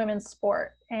involved in women's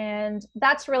sport. And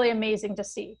that's really amazing to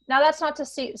see. Now, that's not to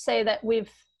say that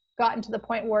we've gotten to the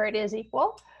point where it is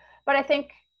equal, but I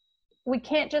think we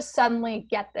can't just suddenly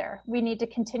get there. We need to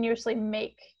continuously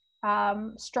make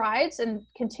strides and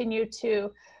continue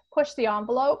to push the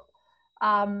envelope.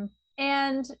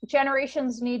 And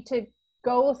generations need to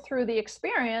go through the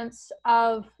experience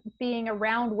of being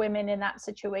around women in that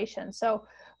situation. So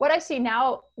what I see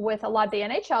now with a lot of the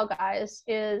NHL guys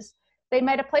is they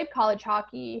might have played college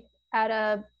hockey at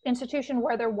a institution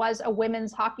where there was a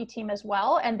women's hockey team as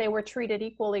well, and they were treated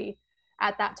equally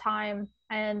at that time.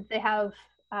 And they have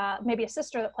maybe a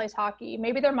sister that plays hockey,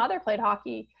 maybe their mother played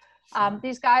hockey.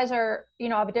 These guys are,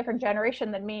 of a different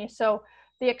generation than me. So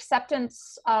the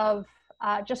acceptance of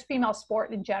just female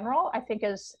sport in general, I think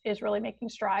is really making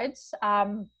strides.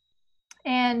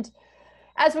 And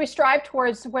as we strive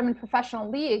towards women professional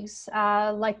leagues,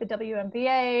 like the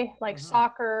WNBA, like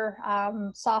soccer,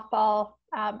 softball,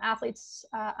 Athletes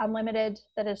Unlimited,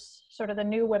 that is sort of the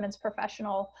new women's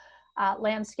professional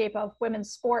landscape of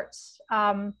women's sports.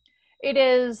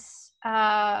 It's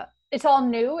all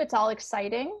new, it's all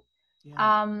exciting.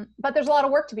 Yeah. But there's a lot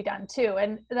of work to be done too.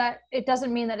 And that it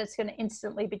doesn't mean that it's going to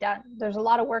instantly be done. There's a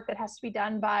lot of work that has to be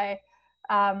done by,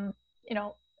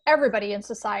 everybody in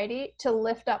society to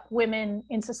lift up women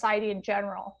in society in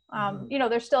general.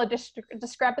 There's still a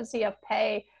discrepancy of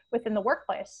pay within the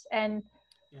workplace. And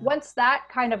once that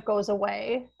kind of goes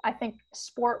away, I think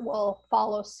sport will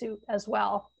follow suit as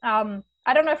well.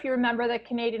 I don't know if you remember the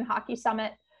Canadian Hockey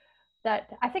Summit that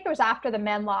I think it was after the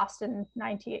men lost in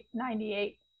 98.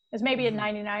 It was maybe in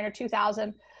 99 or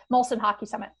 2000, Molson Hockey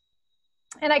Summit.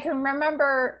 And I can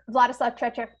remember Vladislav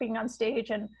Tretiak being on stage,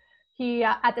 and he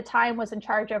at the time was in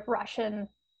charge of Russian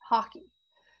hockey.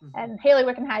 And Haley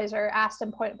Wickenheiser asked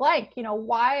him point blank,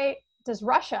 why does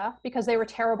Russia, because they were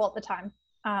terrible at the time,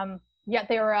 yet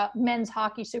they were a men's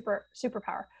hockey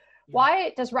superpower.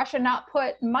 Why does Russia not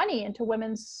put money into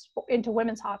women's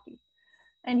hockey?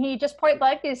 And he just point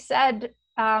blankly said,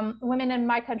 women in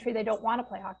my country, they don't want to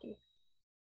play hockey.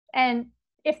 And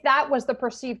if that was the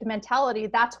perceived mentality,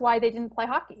 that's why they didn't play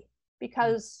hockey,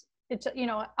 because it's,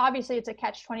 obviously it's a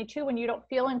catch-22 when you don't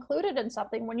feel included in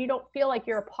something, when you don't feel like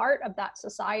you're a part of that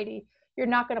society, you're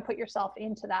not going to put yourself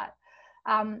into that.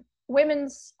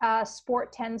 Women's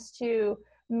sport tends to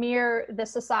mirror the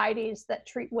societies that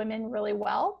treat women really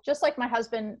well. Just like my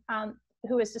husband,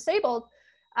 who is disabled,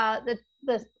 the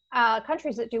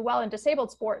countries that do well in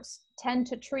disabled sports tend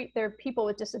to treat their people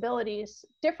with disabilities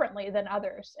differently than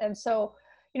others. And so,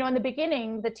 in the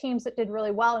beginning, the teams that did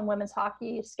really well in women's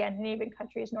hockey, Scandinavian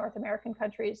countries, North American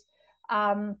countries,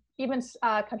 even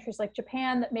countries like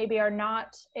Japan that maybe are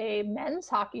not a men's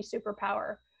hockey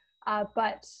superpower,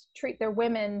 but treat their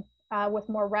women with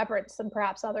more reverence than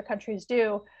perhaps other countries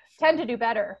do, tend to do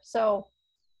better. So,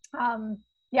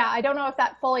 I don't know if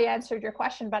that fully answered your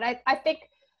question, but I think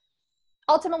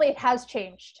ultimately it has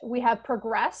changed. We have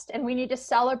progressed, and we need to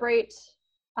celebrate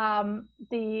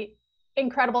the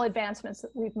incredible advancements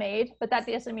that we've made, but that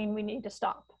doesn't mean we need to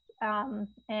stop.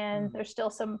 And there's still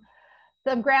some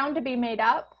ground to be made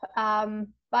up,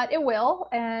 but it will.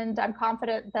 And I'm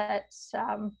confident that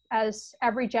as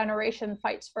every generation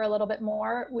fights for a little bit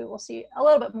more, we will see a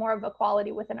little bit more of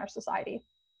equality within our society.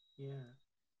 Yeah.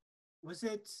 Was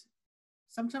it,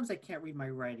 sometimes I can't read my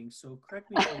writing, so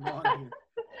correct me if I'm wrong here.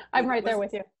 I'm right there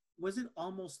with you. Was it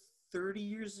almost 30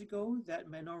 years ago that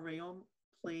Manon Rhéaume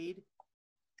played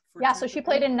Yeah, so Tampa she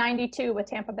played Bay? in 92 with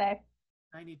Tampa Bay.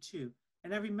 92.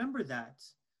 And I remember that.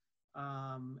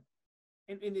 And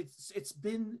it's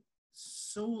been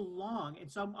so long.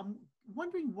 And so I'm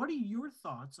wondering, what are your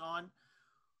thoughts on,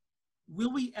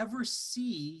 will we ever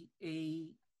see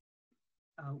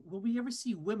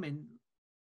women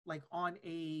like on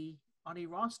a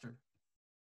roster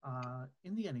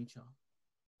in the NHL?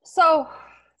 So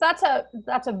that's a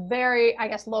very, I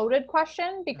guess, loaded question,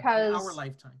 In our because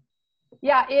lifetime.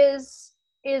 yeah, is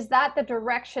that the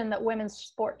direction that women's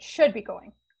sport should be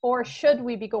going? Or should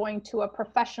we be going to a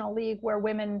professional league where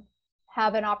women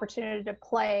have an opportunity to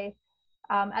play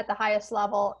at the highest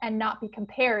level and not be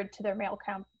compared to their male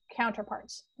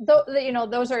counterparts? Though,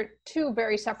 those are two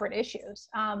very separate issues.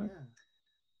 Yeah.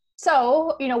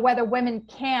 So, whether women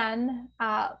can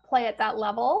play at that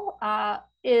level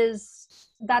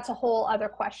that's a whole other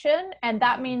question. And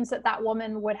that means that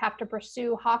woman would have to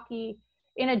pursue hockey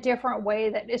in a different way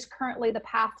that is currently the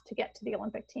path to get to the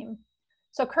Olympic team.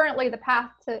 So currently the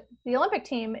path to the Olympic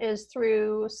team is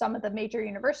through some of the major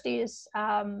universities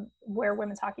where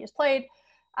women's hockey is played,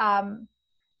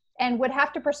 and would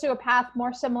have to pursue a path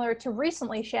more similar to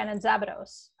recently Shannon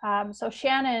Zabados. So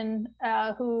Shannon,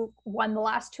 who won the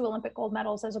last 2 Olympic gold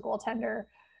medals as a goaltender,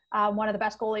 one of the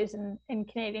best goalies in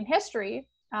Canadian history,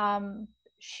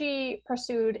 she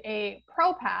pursued a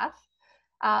pro path,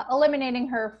 eliminating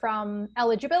her from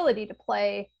eligibility to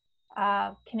play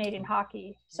Canadian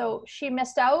hockey. So she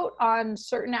missed out on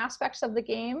certain aspects of the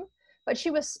game, but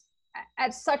she was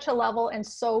at such a level and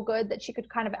so good that she could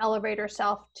kind of elevate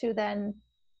herself to then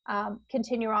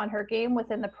continue on her game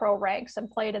within the pro ranks, and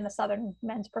played in the Southern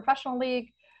Men's Professional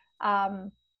League,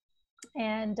 and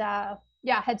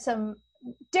had some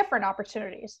different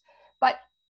opportunities. But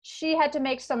she had to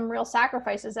make some real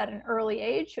sacrifices at an early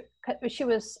age. She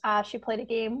played a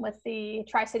game with the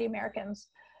Tri-City Americans,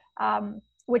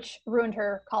 which ruined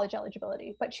her college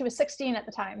eligibility. But she was 16 at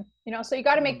the time, so you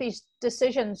got to make these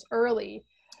decisions early,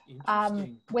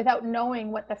 without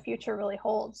knowing what the future really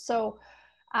holds. So,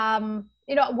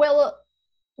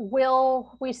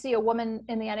 will we see a woman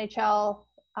in the NHL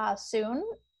soon?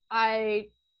 I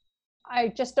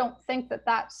just don't think that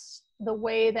that's the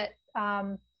way that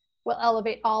will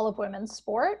elevate all of women's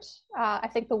sport. I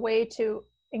think the way to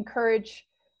encourage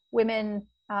women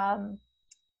and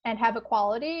have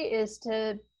equality is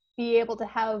to be able to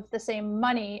have the same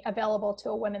money available to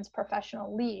a women's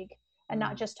professional league, and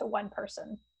not just to one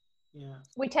person. Yeah.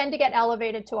 We tend to get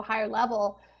elevated to a higher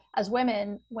level as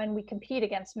women when we compete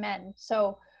against men.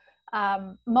 So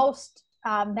most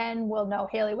men will know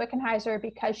Hayley Wickenheiser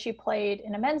because she played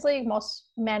in a men's league. Most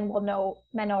men will know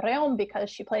Manon Rhéaume because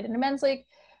she played in a men's league.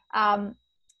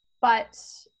 But,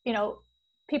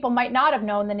 people might not have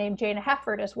known the name Jana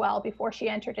Hefford as well before she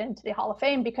entered into the Hall of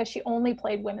Fame, because she only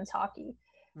played women's hockey.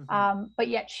 But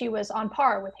yet she was on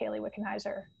par with Hayley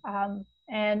Wickenheiser.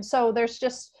 And so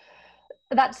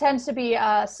that tends to be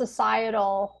a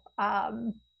societal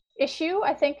issue.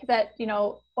 I think that,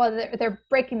 they're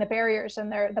breaking the barriers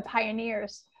and they're the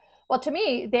pioneers. Well, to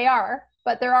me, they are,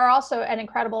 but there are also an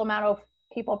incredible amount of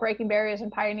people breaking barriers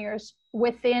and pioneers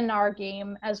within our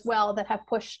game as well that have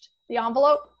pushed the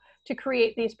envelope to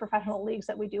create these professional leagues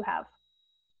that we do have.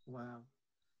 Wow.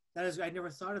 That is, I never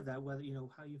thought of that, whether,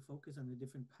 how you focus on the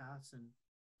different paths, and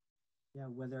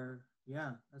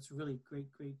that's really great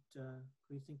thing to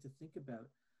think about.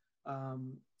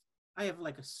 I have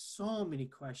so many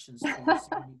questions for you,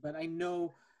 Sandy, but I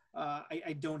know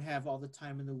I don't have all the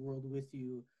time in the world with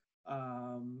you.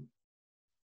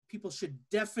 People should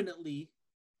definitely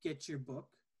get your book.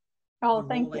 Oh,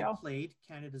 thank you. I Played,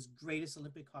 Canada's Greatest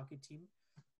Olympic Hockey Team,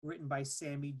 written by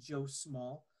Sammy Joe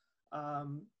Small.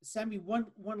 Sammy,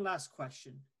 one last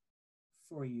question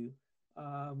for you.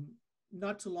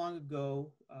 Not too long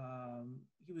ago,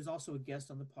 he was also a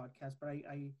guest on the podcast, but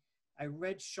I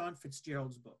read Sean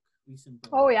Fitzgerald's recent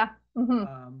book. Oh yeah.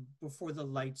 Before the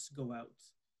Lights Go Out,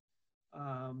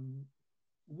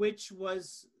 which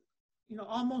was,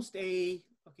 almost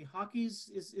hockey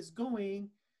is going,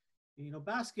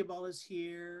 basketball is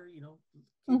here,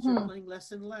 kids are playing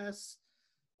less and less.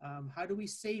 How do we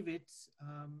save it?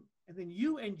 And then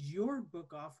you end your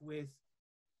book off with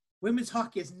women's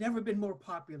hockey has never been more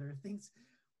popular. Things.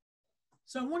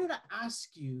 So I wanted to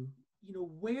ask you,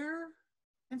 where,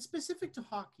 and specific to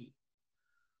hockey,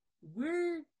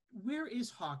 where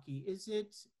is hockey?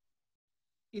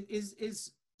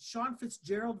 Is Sean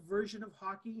Fitzgerald version of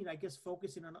hockey, I guess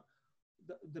focusing on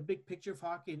the big picture of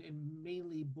hockey and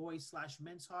mainly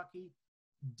boys/men's hockey,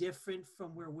 different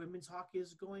from where women's hockey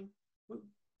is going?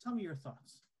 Tell me your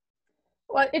thoughts.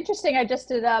 Well, interesting. I just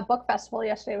did a book festival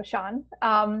yesterday with Sean.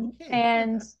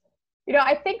 And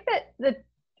I think that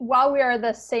while we are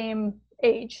the same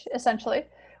age, essentially,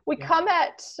 we come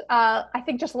at, I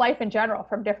think, just life in general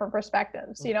from different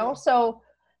perspectives, So,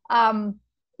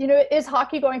 is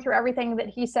hockey going through everything that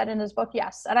he said in his book?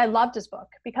 Yes. And I loved his book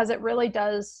because it really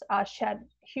does shed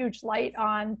huge light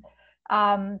on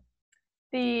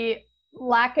the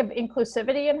lack of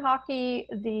inclusivity in hockey,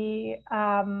 the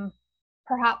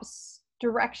perhaps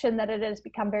direction that it has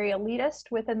become very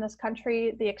elitist within this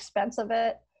country, the expense of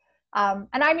it. And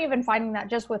I'm even finding that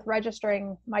just with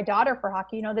registering my daughter for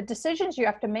hockey, the decisions you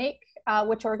have to make,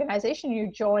 which organization you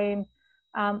join,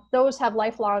 those have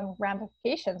lifelong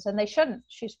ramifications, and they shouldn't.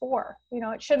 She's 4.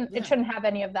 It shouldn't have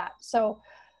any of that. So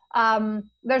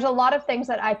there's a lot of things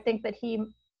that I think that he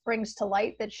brings to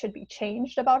light that should be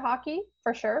changed about hockey,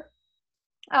 for sure.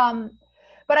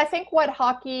 But I think what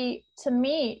hockey, to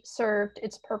me, served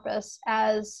its purpose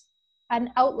as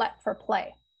an outlet for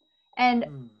play.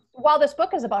 And while this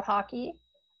book is about hockey,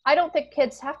 I don't think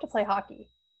kids have to play hockey,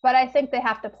 but I think they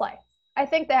have to play. I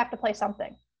think they have to play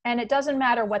something. And it doesn't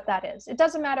matter what that is. It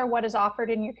doesn't matter what is offered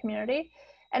in your community.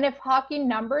 And if hockey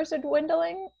numbers are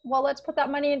dwindling, well, let's put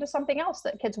that money into something else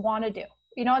that kids want to do,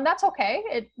 and that's okay.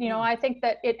 I think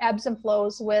that it ebbs and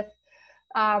flows with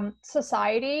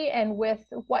society and with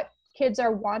what kids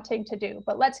are wanting to do.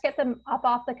 But let's get them up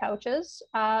off the couches,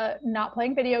 not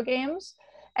playing video games,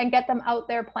 and get them out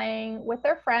there playing with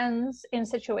their friends in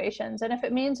situations. And if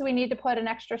it means we need to put an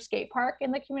extra skate park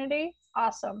in the community,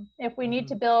 awesome. If we need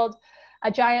to build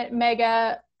a giant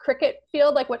mega cricket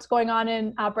field like what's going on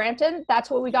in Brampton, that's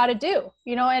what we got to do.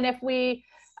 And if we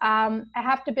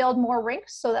have to build more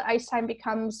rinks so that ice time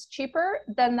becomes cheaper,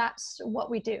 then that's what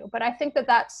we do. But I think that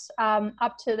that's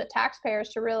up to the taxpayers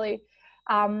to really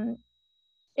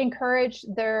encourage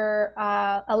their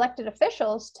elected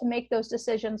officials to make those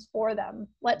decisions for them.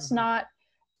 Let's not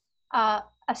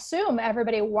assume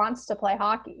everybody wants to play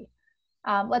hockey.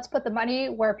 Let's put the money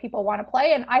where people want to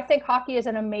play. And I think hockey is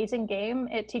an amazing game.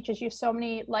 It teaches you so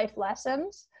many life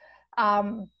lessons.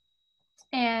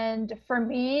 And for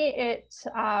me, it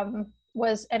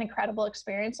was an incredible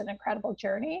experience, an incredible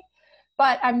journey.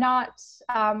 But I'm not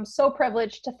so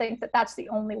privileged to think that that's the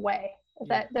only way.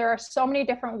 That there are so many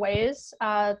different ways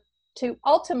to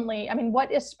ultimately,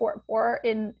 what is sport for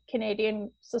in Canadian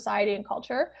society and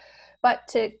culture, but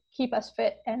to keep us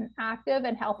fit and active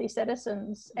and healthy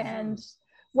citizens. And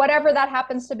whatever that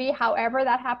happens to be, however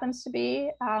that happens to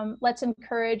be, let's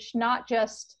encourage not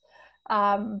just,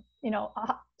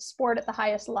 sport at the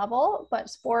highest level, but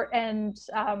sport and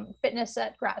fitness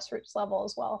at grassroots level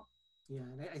as well. Yeah,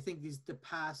 and I think the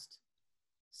past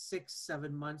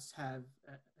 6-7 months have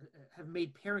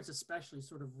made parents especially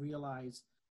sort of realize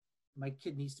my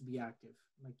kid needs to be active.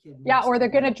 My kid needs or they're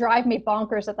going to drive me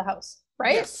bonkers at the house,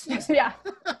 right? Yes. Yeah.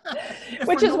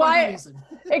 Which is why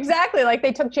exactly, like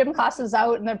they took gym classes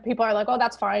out and then people are like, oh,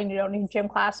 that's fine, you don't need gym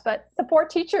class. But the poor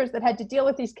teachers that had to deal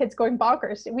with these kids going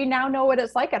bonkers, we now know what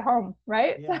it's like at home,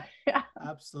 right? Yeah.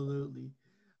 Absolutely.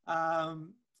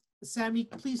 Sammy,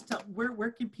 please tell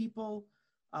where can people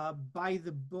buy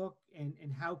the book and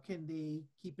how can they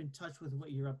keep in touch with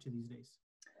what you're up to these days?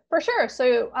 For sure.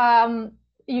 So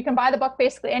you can buy the book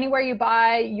basically anywhere you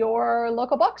buy your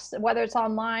local books, whether it's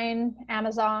online,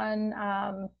 Amazon,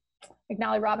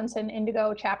 McNally Robinson,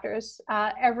 Indigo, Chapters,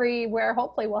 everywhere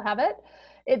hopefully we'll have it.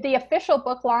 The official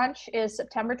book launch is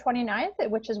September 29th,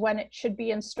 which is when it should be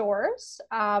in stores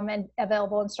and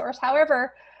available in stores.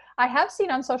 However, I have seen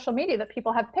on social media that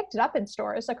people have picked it up in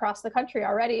stores across the country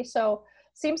already. So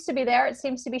seems to be there. It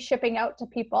seems to be shipping out to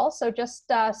people. So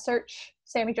just search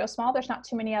Sammy Jo Small. There's not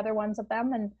too many other ones of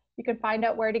them, and you can find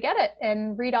out where to get it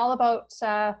and read all about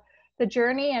the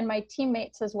journey and my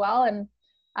teammates as well. And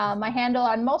my handle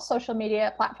on most social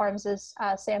media platforms is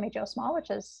Sammy Jo Small, which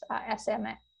is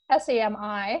SAMIJO.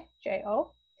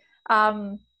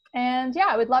 And yeah,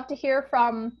 I would love to hear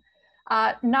from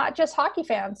not just hockey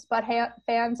fans, but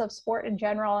fans of sport in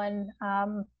general. And,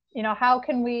 how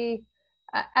can we,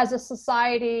 as a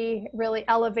society, really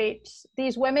elevate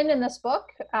these women in this book,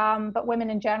 but women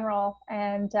in general,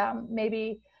 and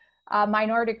maybe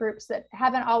minority groups that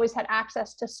haven't always had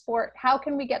access to sport. How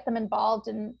can we get them involved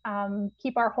and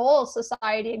keep our whole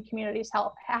society and communities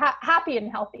happy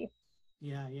and healthy?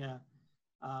 Yeah.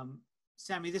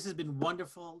 Sammy, this has been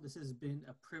wonderful. This has been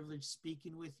a privilege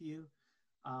speaking with you.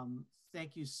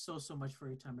 Thank you so much for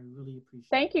your time. I really appreciate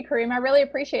it. Thank you, Kareem. I really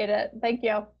appreciate it. Thank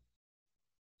you.